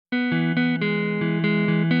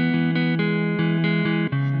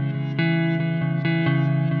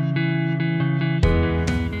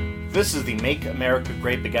This is the Make America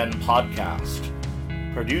Grape Again podcast,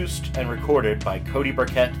 produced and recorded by Cody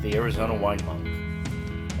Burkett, the Arizona Wine Monk.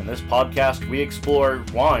 In this podcast, we explore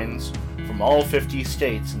wines from all 50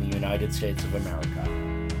 states in the United States of America.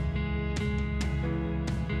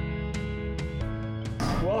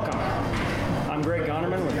 Welcome. I'm Greg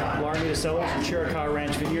Gonnerman with Larmita Cellars and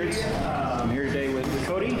Callaghan Vineyards. I'm here today with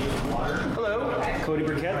Cody. Hello. Cody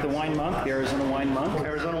Burkett, the Wine Monk, the Arizona Wine Monk.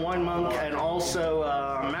 Arizona Wine Monk, and also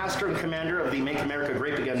master and commander of the Make America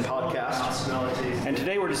Grape Again podcast. And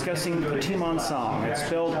today we're discussing Petit Manseng. It's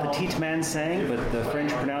spelled Petit Manseng, but the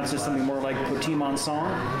French pronounce it something more like Petit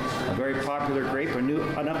Manseng. A very popular grape,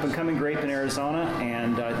 an up-and-coming grape in Arizona,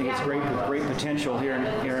 and I think it's a grape with great potential here in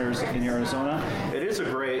Arizona. It is a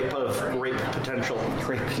grape of great potential.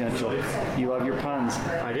 Great potential. You love your puns.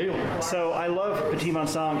 I do. So I love Petit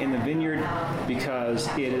Manseng in the vineyard because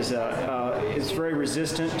it is it's very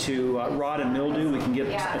resistant to rot and mildew. We can get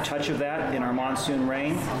a touch of that in our monsoon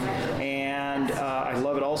rain. And I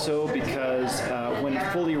love it also because when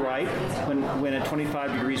it's fully ripe, when at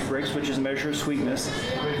 25 degrees Brix, which is a measure of sweetness,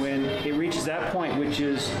 when it reaches that point, which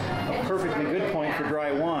is a perfectly good point for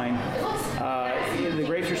dry wine, the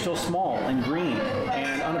grapes are still small and green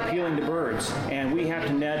and unappealing to birds. And we have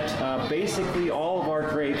to net basically all of our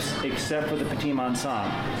grapes except for the Petit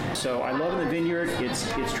Manseng. So I love in the vineyard.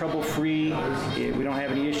 It's trouble-free. We don't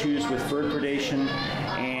have any issues with bird predation.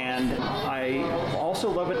 And I also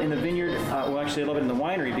love it in the vineyard. I love it in the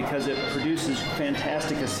winery because it produces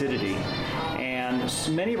fantastic acidity. And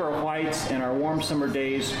many of our whites in our warm summer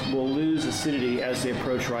days will lose acidity as they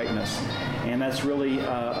approach ripeness. And that's really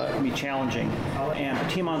be challenging. And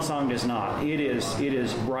Petit Manseng does not. It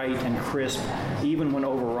is bright and crisp, even when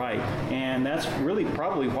overripe. And that's really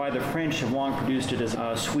probably why the French have long produced it as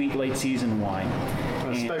a sweet late season wine.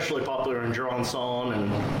 Especially popular in Jurançon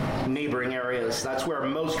and neighboring areas. That's where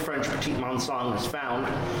most French Petit Manseng is found.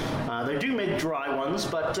 They do make dry ones,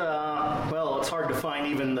 but it's hard to find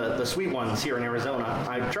even the sweet ones here in Arizona.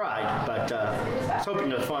 I've tried, but I was hoping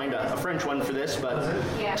to find a French one for this, but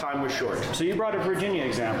time was short. So you brought a Virginia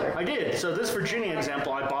example. I did. So this Virginia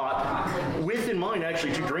example I bought with in mind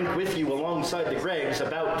actually to drink with you alongside the Gregs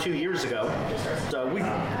about 2 years ago. So we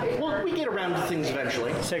get around to things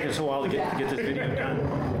eventually. It's taken us a while to get this video done.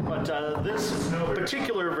 But this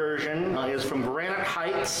particular version is from Granite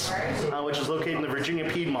Heights, which is located in the Virginia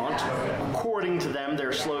Piedmont. According to them,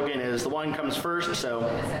 their slogan is, the wine comes first, so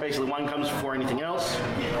basically wine comes before anything else.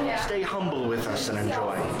 Stay humble with us and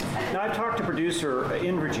enjoy. Now, I've talked to a producer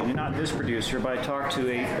in Virginia, not this producer, but I talked to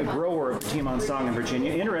a grower of Petit Manseng in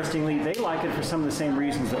Virginia. Interestingly, they like it for some of the same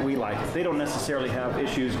reasons that we like it. They don't necessarily have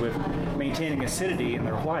issues with maintaining acidity in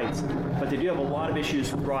their whites, but they do have a lot of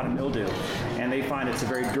issues with rot and mildew, and they find it's a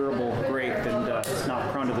very durable grape and it's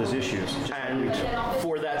not prone to those issues. And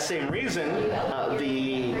for that same reason,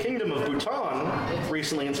 the Kingdom of Bhutan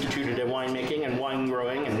recently instituted a winemaking and wine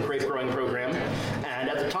growing and grape growing program, and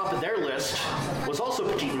at the top of their list was also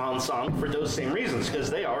Petit Manseng for those same reasons, because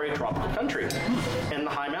they are a tropical country in the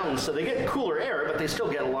high mountains, so they get cooler air, but they still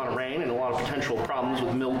get a lot of rain and a lot of potential problems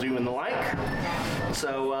with mildew and the like.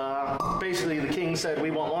 So basically the king said,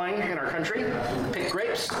 we want wine in our country, pick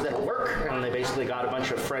grapes that'll work, and they basically got a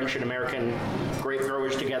bunch of French and American grape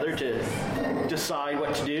growers together to decide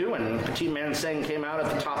what to do, and Petit Manseng came out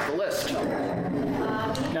at the top of the list.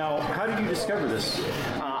 Now, how did you discover this?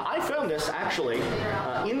 I found this actually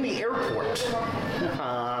in the airport.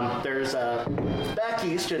 There's back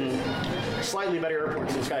east and slightly better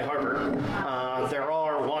airports in Sky Harbor. There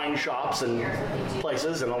are wine shops and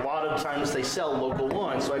places, and a lot of times they sell local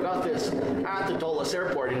wine. So I got this at the Dulles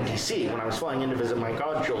Airport in D.C. when I was flying in to visit my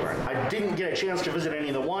godchildren. I didn't get a chance to visit any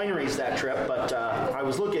of the wineries that trip, but I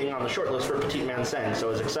was looking on the shortlist for Petit Manseng, so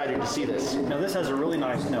I was excited to see this. Now, this has a really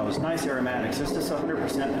nice nose, nice aromatics. Is this 100%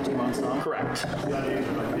 Petit Manseng? Correct.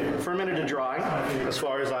 Fermented to dry, as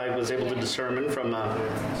far as I was able to determine from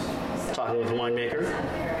talking with the winemaker.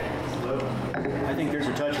 I think there's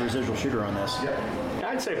a touch of residual sugar on this.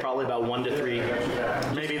 I'd say probably about 1 to 3.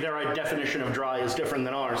 Maybe their definition of dry is different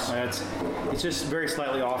than ours. It's just very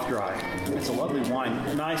slightly off dry. It's a lovely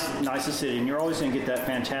wine, nice acidity, and you're always going to get that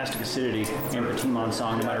fantastic acidity in Petit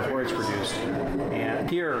Manseng, no matter where it's produced. And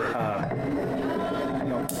here,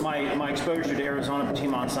 my exposure to Arizona Petit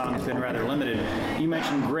Manseng has been rather limited. You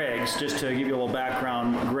mentioned Greg's. Just to give you a little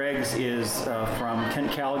background, Greg's is from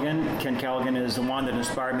Kent Callaghan. Kent Callaghan is the one that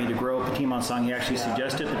inspired me to grow Petit Manseng. He actually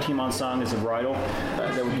suggested Petit Manseng is a varietal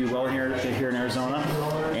that would do well here in Arizona,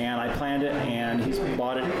 and I planted it, and he's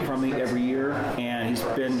bought it from me every year, and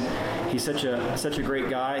he's such a great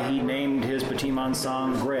guy. He named his Petit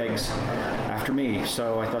Manseng Greg's after me,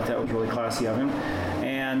 so I thought that was really classy of him.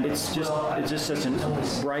 And and it's just such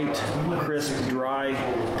a bright, crisp, dry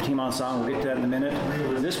Petit Manseng. We'll get to that in a minute.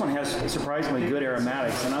 This one has surprisingly good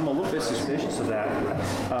aromatics, and I'm a little bit suspicious of that.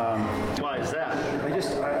 Why is that?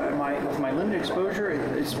 With my limited exposure,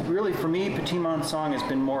 it's really, for me, Petit Manseng has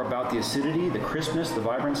been more about the acidity, the crispness, the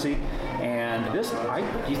vibrancy, and this,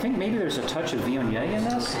 do you think maybe there's a touch of Viognier in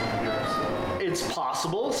this? It's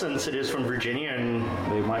possible, since it is from Virginia, and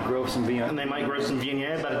they might grow some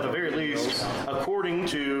Viognier, but at the very least, according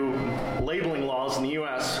to labeling laws in the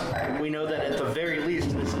U.S., we know that at the very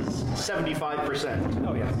least this is 75%.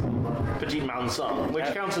 Oh, yeah. Petit Manseng, which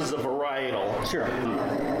counts as a varietal. Sure.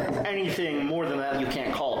 Anything more than that, you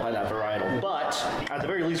can't call it by that varietal. But at the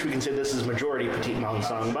very least, we can say this is majority Petit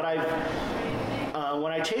Manseng. But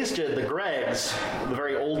when I tasted the Greg's, the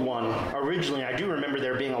very old one, originally I do remember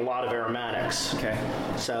there being a lot of aromatics. Okay.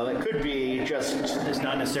 So it could be just... It's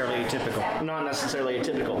not necessarily atypical. Not necessarily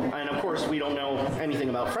atypical. And of course, we don't know anything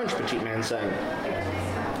about French Petit Manseng.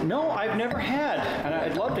 No, I've never had, and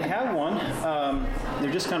I'd love to have one.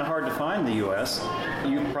 They're just kind of hard to find in the U.S.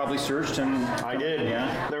 You probably searched and... I did.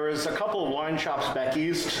 Yeah. There was a couple of wine shops back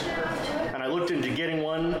east, and I looked into getting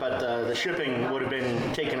one, but the shipping would have been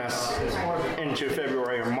taking us into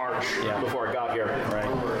February or March before it got here. Right.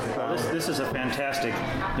 Well, this is a fantastic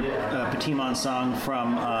Petit Manseng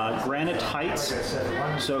from Granite Heights.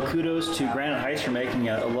 So kudos to Granite Heights for making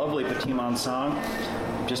a lovely Petit Manseng.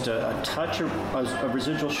 Just a touch of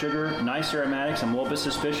residual sugar, nice aromatics. I'm a little bit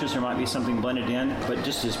suspicious there might be something blended in, but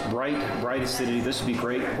just this bright acidity. This would be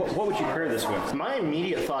great. What would you pair this with? My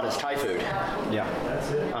immediate thought is Thai food. Yeah.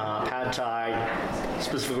 Pad Thai,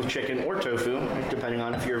 specifically chicken or tofu, depending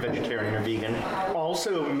on if you're a vegetarian or vegan.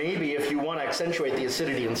 Also, maybe if you want to accentuate the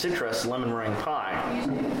acidity and citrus, lemon meringue pie.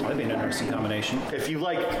 That'd be an interesting combination. If you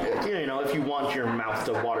like, if you want your mouth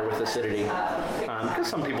to water with acidity, because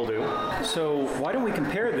some people do. So why don't we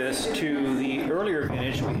compare this to the earlier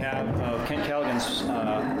vintage we have of Kent Callaghan's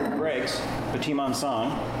Greg's Petit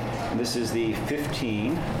Manseng. This is the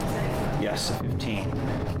 15. Yes, the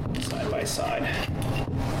 15. Side by side.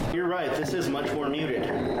 You're right. This is much more muted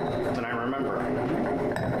than I remember.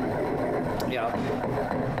 Yeah.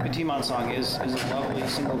 Petit Manseng is a lovely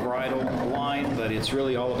single varietal wine, but it's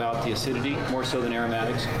really all about the acidity, more so than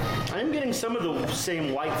aromatics. I'm getting some of the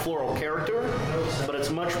same white floral character, but it's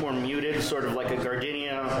much more muted, sort of like a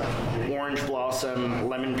gardenia, orange blossom,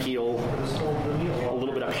 lemon peel, a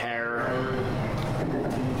little bit of pear.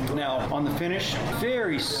 Now, on the finish,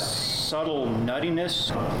 very subtle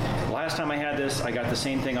nuttiness. Last time I had this, I got the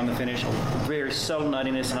same thing on the finish, very subtle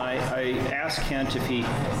nuttiness, and I asked Kent if he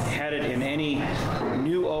had it in any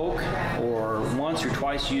new oak or once or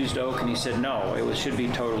twice used oak, and he said no, it should be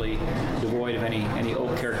totally devoid of any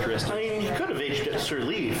oak characteristics. I mean, he could have aged it sur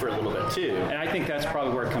lie for a little bit too. And I think that's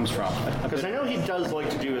probably where it comes from. Because I know he does like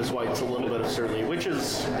to do his whites a little bit of sur lie, which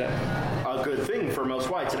is a good thing for most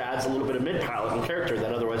whites. It adds a little bit of mid-palate and character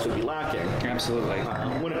that otherwise would be lacking. Absolutely.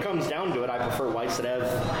 When it comes down to it, I prefer whites that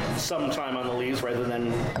have some time on the lees rather than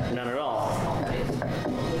none at all.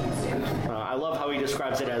 I love how he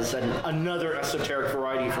describes it as another esoteric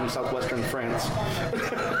variety from southwestern France.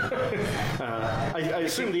 I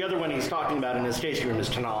assume the other one he's talking about in his tasting room is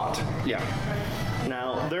Tannat. Yeah.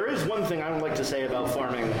 Now, there is one thing I would like to say about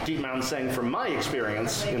farming Petit Manseng from my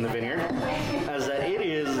experience in the vineyard, is that it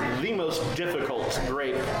is the most difficult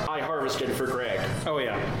grape I harvested for Greg. Oh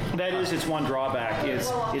yeah, that is its one drawback.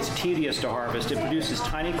 It's tedious to harvest. It produces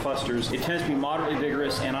tiny clusters. It tends to be moderately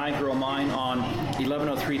vigorous, and I grow mine on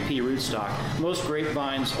 1103P rootstock. Most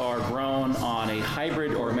grapevines are grown on a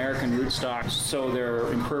hybrid or American rootstock, so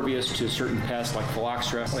they're impervious to certain pests like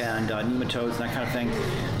phylloxera and nematodes and that kind of thing.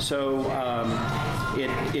 So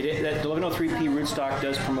that 1103P rootstock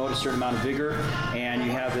does promote a certain amount of vigor, and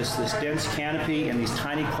you have this dense canopy and these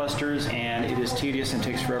tiny clusters, and it is tedious and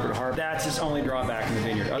takes forever to harvest. That's its only drawback in the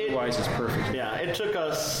vineyard. Otherwise, it's perfect. Yeah, it took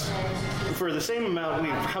us, for the same amount,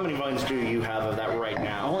 how many vines do you have of that right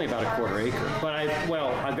now? Only about a quarter acre. But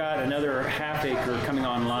I've got another half acre coming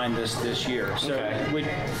online this year. So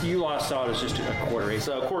you lost saw it as just a quarter acre.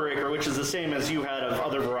 So a quarter acre, which is the same as you had of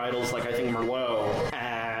other varietals, like I think Merlot.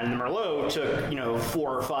 And the Merlot took,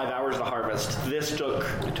 4 or 5 hours to harvest. This took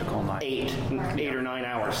all night. 8 or 9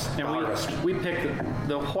 hours to harvest. We picked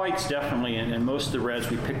the whites definitely, and most of the reds,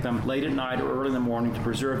 we pick them late at night or early in the morning to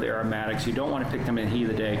preserve the aromatics. You don't want to pick them in the heat of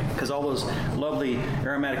the day because all those lovely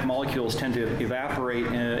aromatic molecules tend to evaporate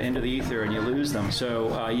into the ether and you lose them.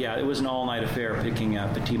 So it was an all-night affair picking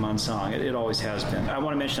Petit Manseng. It always has been. I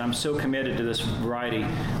want to mention I'm so committed to this variety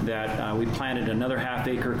that we planted another half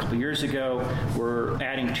acre a couple years ago. We're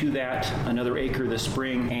adding adding to that another acre this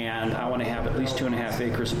spring, and I want to have at least 2.5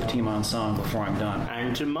 acres of Petit Manseng before I'm done.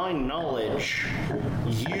 And to my knowledge,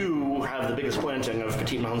 you have the biggest planting of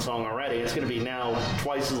Petit Manseng already. It's going to be now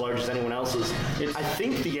twice as large as anyone else's. I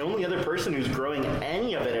think the only other person who's growing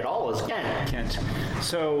any of it at all is Kent.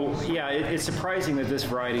 So, yeah, it's surprising that this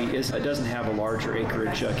variety doesn't have a larger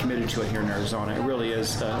acreage committed to it here in Arizona. It really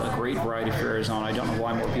is a great variety for Arizona. I don't know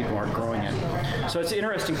why more people aren't growing it. So it's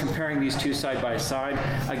interesting comparing these two side by side.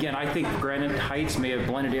 Again, I think Granite Heights may have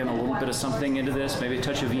blended in a little bit of something into this, maybe a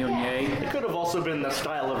touch of Viognier. It could have also been the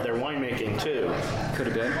style of their winemaking, too. Could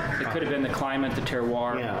have been. It could have been the climate, the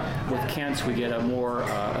terroir. Yeah. With Kent's, we get a more,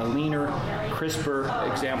 a leaner, crisper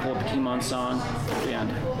example of Petit Manseng.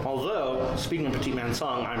 And although, speaking of Petit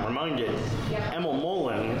Manseng, I'm reminded Emil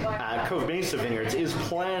Mullen at Cove Mesa Vineyards is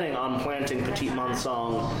planning on planting Petit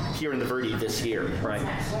Manseng here in the Verde this year. Right.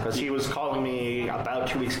 Because he was calling me about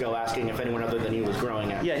 2 weeks ago asking if anyone other than he was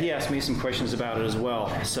growing it. Yeah, he asked me some questions about it as well.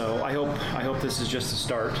 So I hope this is just the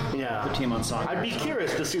start. Yeah. Petit Manseng. I'd be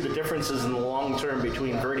curious to see the differences in the long term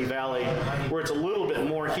between Verde Valley, where it's a little bit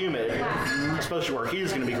more humid, especially where he's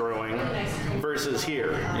going to be growing, versus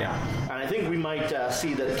here. Yeah. And I think we might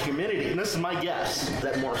see that humidity, and this is my guess,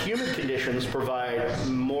 that more humid conditions provide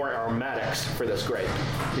more aromatics for this grape.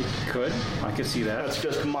 It could. I could see that. That's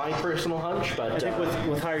just my personal hunch, but I think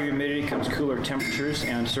with higher humidity comes cooler temperatures,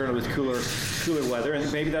 and certainly with cooler weather,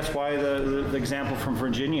 and maybe that's why the example from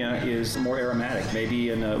Virginia is more aromatic.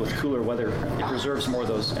 Maybe with cooler weather, it preserves more of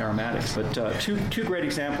those aromatics. But two great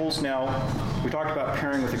examples. Now, we talked about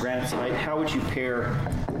pairing with the Granite site. How would you pair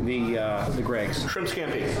the Gregs? Shrimp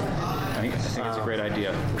scampi. I think it's a great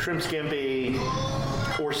idea. Shrimp scampi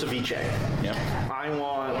or ceviche. Yep. I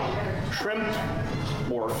want shrimp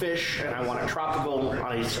or fish, and I want it tropical.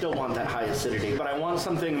 I still want that high acidity, but I want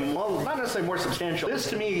something, well, not necessarily more substantial. This,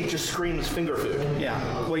 to me, just screams finger food. Yeah.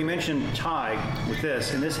 Well, you mentioned Thai with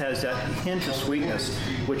this, and this has that hint of sweetness,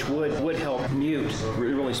 which would help mute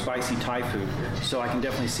really spicy Thai food. So I can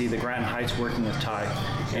definitely see the Granite Heights working with Thai.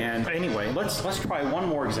 And anyway, let's try one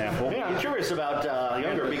more example. Yeah, I'm curious about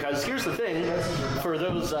younger, because here's the thing, for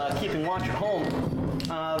those keeping watch at home,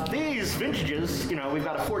 these vintages, we've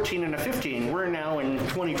got a 14 and a 15. We're now in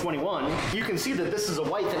 2021. You can see that this is a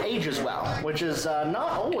white that ages well, which is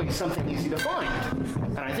not always something easy to find.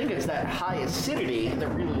 And I think it's that high acidity that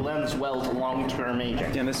really lends well to long-term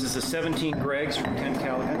aging. And this is the 17 Gregs from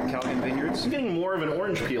Callaghan Vineyards. I'm getting more of an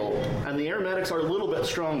orange peel, and the aromatics are a little bit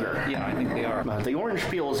stronger. Yeah, I think they are. The orange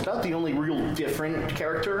peel is about the only real different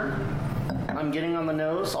character I'm getting on the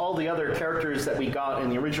nose. All the other characters that we got in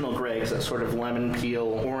the original Gregs, that sort of lemon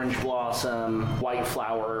peel, orange blossom, white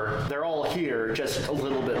flower, they're all here, just a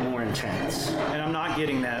little bit more intense. And I'm not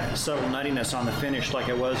getting that subtle nuttiness on the finish like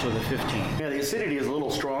I was with the 15. Yeah, the acidity is a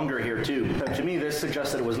little stronger here, too. To me, this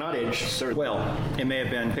suggests that it was not aged, certainly. Well, it may have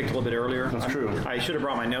been picked a little bit earlier. That's true. I should have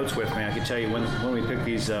brought my notes with me. I could tell you when we pick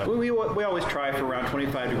these. We always try for around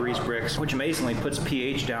 25 degrees bricks, which amazingly puts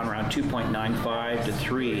pH down around 2.95 to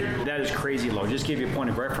 3. That is crazy low. Just to give you a point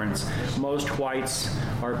of reference, most whites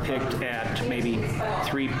are picked at maybe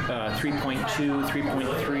 3.2,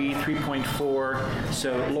 3.3, 3.4.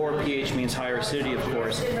 So lower pH means higher acidity, of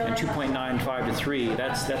course, and 2.95 to 3.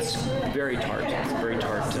 That's very tart. It's a very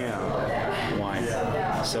tart wine.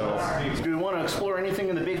 So, do we want to explore anything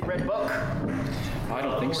in the Big Red Book? I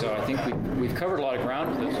don't think so. I think we've covered a lot of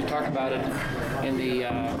ground with this. We talked about it in the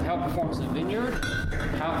how it performs in the vineyard,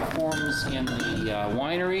 how it performs in the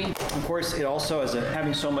winery. Of course, it also,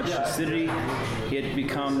 having so much acidity, it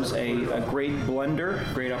becomes a great blender.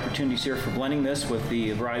 Great opportunities here for blending this with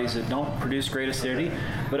the varieties that don't produce great acidity,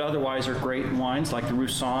 but otherwise are great wines like the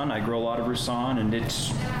Roussanne. I grow a lot of Roussanne, and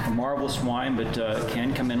it's a marvelous wine, but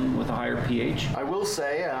can come in with a higher pH. I will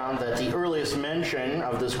say that the earliest mention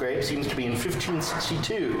of this grape seems to be in 1562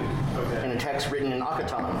 in a text written in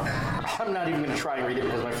Occitan. I'm not even going to try and read it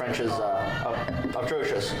because my French is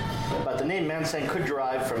atrocious. But the name Manseng could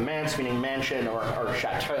derive from manse, meaning mansion or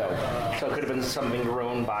chateau. So it could have been something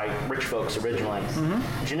grown by rich folks originally.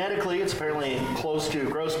 Mm-hmm. Genetically, it's apparently close to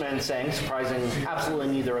Gros Manseng, surprising absolutely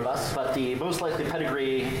neither of us. But the most likely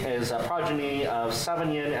pedigree is a progeny of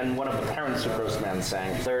Sauvignon and one of the parents of Gros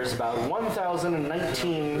Manseng. There's about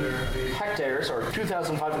 1,019 hectares, or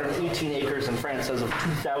 2,518 acres in France as of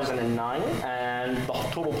 2009, and the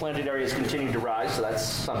total planted area has continued to rise, so that's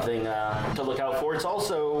something to look out for. It's also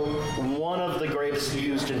also one of the grapes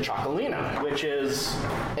used in Chocolina, which is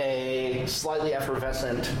a slightly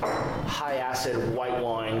effervescent, high-acid white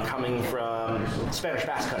wine coming from Spanish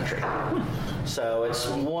Basque Country. So it's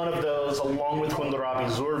one of those, along with Hundarabi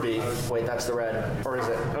Zurbi. Wait, that's the red, or is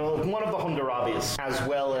it? One of the Hundarabis, as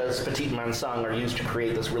well as Petit Manseng, are used to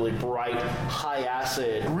create this really bright,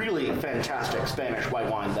 high-acid, really fantastic Spanish white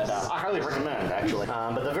wine that I highly recommend, actually.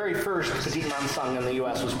 But the very first Petit Manseng in the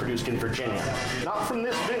U.S. was produced in Virginia. Not from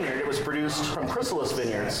this vineyard, it was produced from Chrysalis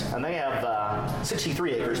Vineyards, and they have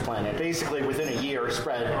 63 acres planted, basically within a year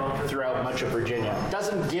spread throughout much of Virginia.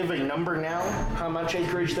 Doesn't give a number now how much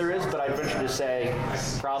acreage there is, but I'd venture to say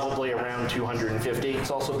probably around 250.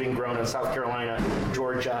 It's also being grown in South Carolina,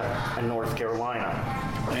 Georgia, and North Carolina.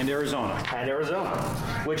 And Arizona.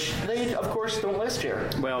 Which they, of course, don't list here.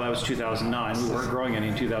 Well, that was 2009. We weren't growing any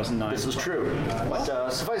in 2009. This is true.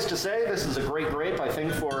 But suffice to say, this is a great grape, I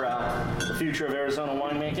think, for the future of Arizona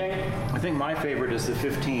winemaking. I think my favorite is the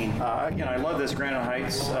 15. Again, I love this Granite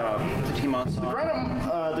Heights Petit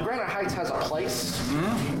Manseng. The Granite Heights has a place,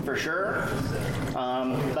 for sure.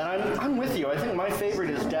 But I'm with you. I think my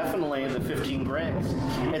favorite is definitely the 15 grapes.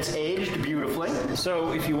 It's aged beautifully.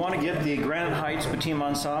 So if you want to get the Granite Heights Petit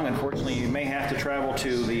Manseng, unfortunately, you may have to travel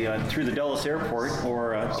to the through the Dulles Airport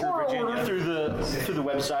or through Virginia. Order through the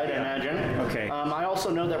website, I imagine. Okay. I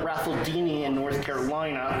also know that Raffledini in North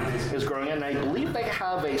Carolina is growing it, and I believe they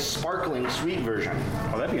have a sparkling sweet version.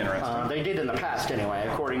 Oh, that'd be interesting. They did in the past, anyway,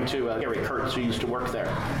 according to Gary Kurtz, who used to work there.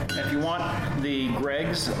 If you want the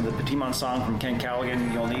Greg's, the Petit Manseng from Ken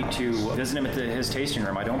Callaghan, you'll need to visit him at his tasting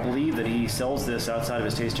room. I don't believe that he sells this outside of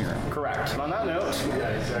his tasting room. Correct. On that note,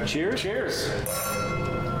 cheers. Cheers.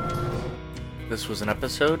 This was an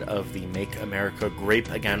episode of the Make America Grape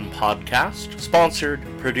Again podcast, sponsored,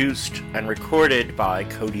 produced, and recorded by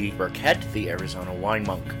Cody Burkett, the Arizona Wine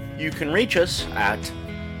Monk. You can reach us at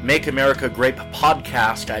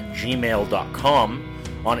makeamericagradepodcast@gmail.com,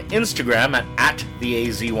 on Instagram at the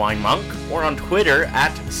AZ Wine Monk, or on Twitter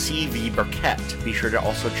at CV Burkett. Be sure to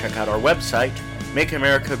also check out our website,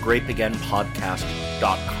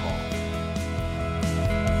 makeamericagраpeagainpodcast.com.